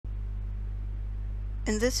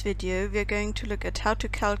In this video we are going to look at how to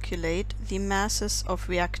calculate the masses of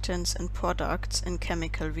reactants and products in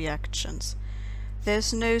chemical reactions.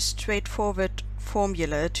 There's no straightforward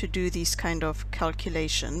formula to do these kind of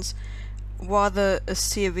calculations, rather a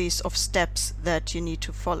series of steps that you need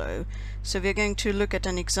to follow. So we're going to look at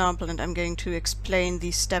an example and I'm going to explain the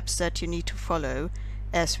steps that you need to follow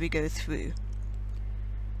as we go through.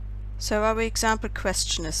 So our example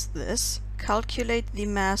question is this: calculate the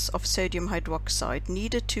mass of sodium hydroxide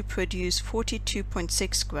needed to produce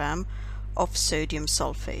 42.6 gram of sodium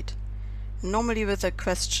sulfate. Normally with a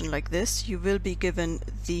question like this you will be given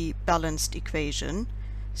the balanced equation.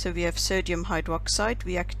 So we have sodium hydroxide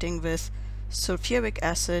reacting with sulfuric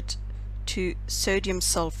acid to sodium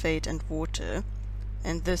sulfate and water,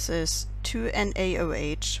 and this is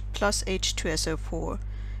 2NaOH plus H2SO4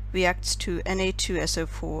 reacts to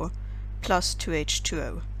Na2SO4 plus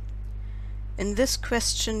 2H2O. In this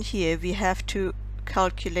question here we have to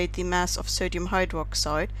calculate the mass of sodium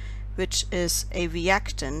hydroxide, which is a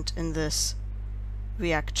reactant in this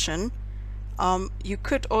reaction. You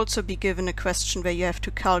could also be given a question where you have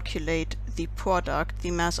to calculate the product,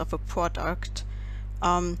 the mass of a product.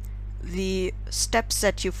 The steps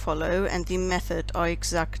that you follow and the method are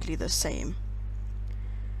exactly the same.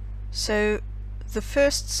 So the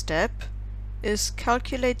first step is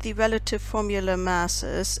calculate the relative formula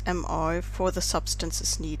masses MR for the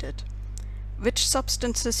substances needed. Which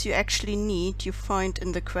substances you actually need you find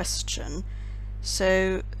in the question.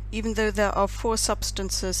 So even though there are 4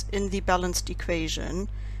 substances in the balanced equation,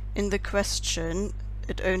 in the question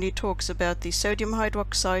it only talks about the sodium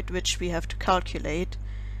hydroxide, which we have to calculate,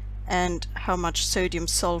 and how much sodium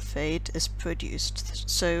sulfate is produced.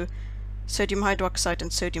 So sodium hydroxide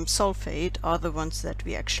and sodium sulfate are the ones that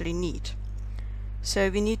we actually need. So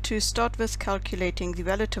we need to start with calculating the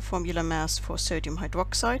relative formula mass for sodium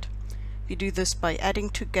hydroxide. We do this by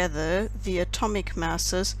adding together the atomic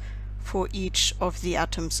masses for each of the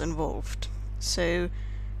atoms involved. So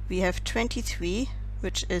we have 23,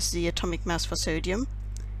 which is the atomic mass for sodium,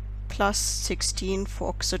 plus 16 for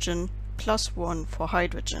oxygen, plus 1 for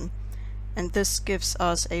hydrogen, and this gives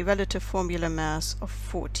us a relative formula mass of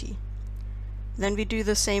 40. Then we do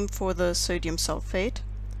the same for the sodium sulfate.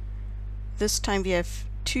 This time we have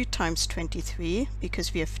 2 times 23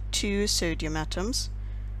 because we have 2 sodium atoms,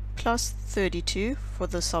 plus 32 for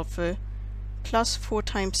the sulfur, plus 4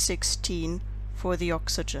 times 16 for the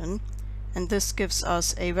oxygen, and this gives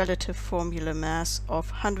us a relative formula mass of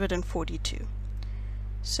 142.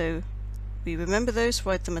 So we remember those,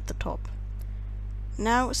 write them at the top.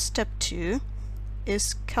 Now step 2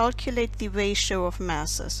 is calculate the ratio of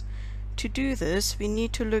masses. To do this we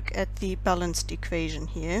need to look at the balanced equation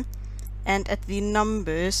here and at the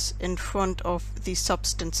numbers in front of the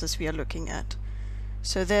substances we are looking at.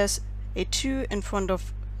 So there's a 2 in front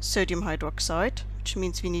of sodium hydroxide, which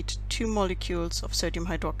means we need 2 molecules of sodium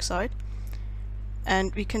hydroxide,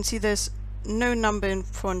 and we can see there's no number in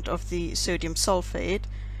front of the sodium sulfate,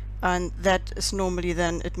 and that is normally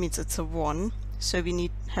then, it means it's a 1, so we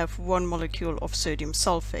need to have 1 molecule of sodium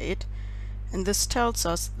sulfate, and this tells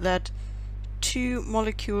us that 2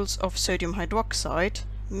 molecules of sodium hydroxide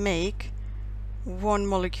make 1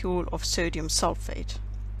 molecule of sodium sulfate.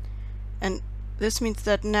 And this means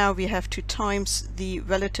that now we have to times the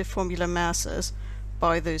relative formula masses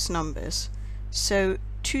by those numbers. So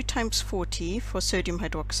 2 times 40 for sodium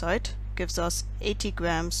hydroxide gives us 80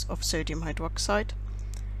 grams of sodium hydroxide,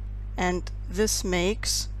 and this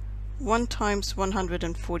makes 1 times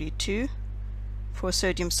 142 for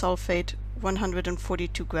sodium sulfate,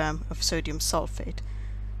 142 gram of sodium sulfate.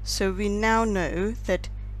 So we now know that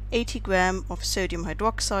 80 gram of sodium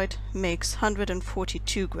hydroxide makes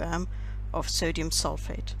 142 gram of sodium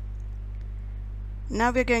sulfate.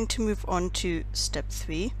 Now we're going to move on to step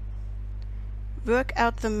 3. Work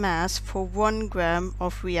out the mass for 1 gram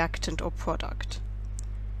of reactant or product.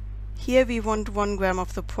 Here we want 1 gram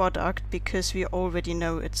of the product because we already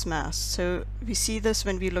know its mass. So we see this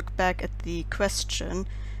when we look back at the question.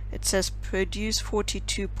 It says produce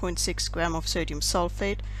 42.6 gram of sodium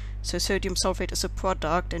sulfate. So sodium sulfate is a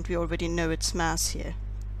product and we already know its mass here.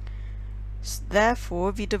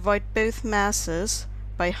 Therefore we divide both masses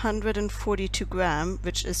by 142 gram,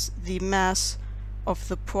 which is the mass of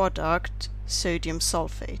the product sodium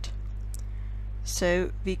sulfate.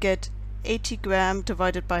 So we get 80 gram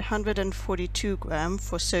divided by 142 gram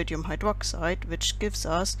for sodium hydroxide, which gives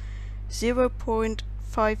us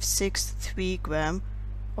 0.563 gram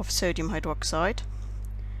of sodium hydroxide,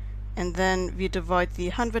 and then we divide the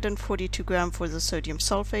 142 gram for the sodium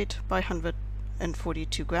sulfate by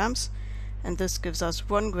 142 grams, and this gives us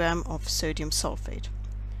 1 gram of sodium sulfate.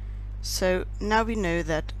 So now we know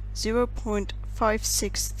that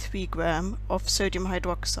 0.563 gram of sodium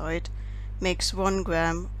hydroxide makes 1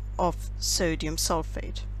 gram of sodium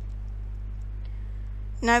sulfate.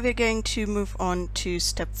 Now we're going to move on to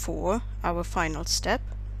step 4, our final step.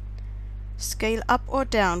 Scale up or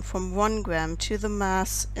down from 1 gram to the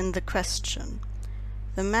mass in the question.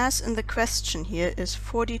 The mass in the question here is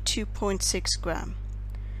 42.6 gram.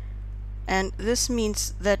 And this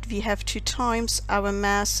means that we have to times our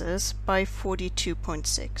masses by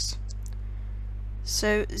 42.6.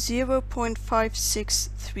 So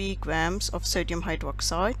 0.563 grams of sodium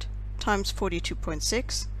hydroxide times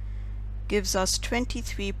 42.6 gives us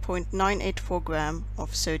 23.984 gram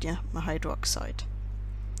of sodium hydroxide.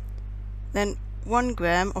 Then 1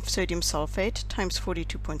 gram of sodium sulfate times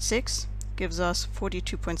 42.6 gives us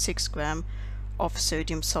 42.6 gram of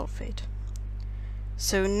sodium sulfate.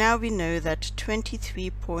 So now we know that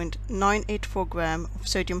 23.984 gram of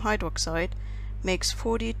sodium hydroxide makes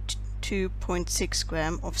 42.6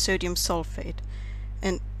 gram of sodium sulfate.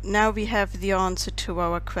 And now we have the answer to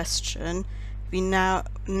our question. We now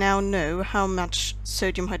know how much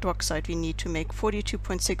sodium hydroxide we need to make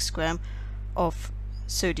 42.6 gram of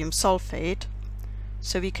sodium sulfate.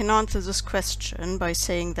 So we can answer this question by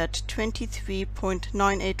saying that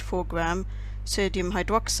 23.984 gram sodium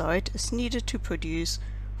hydroxide is needed to produce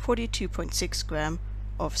 42.6 gram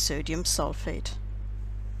of sodium sulfate.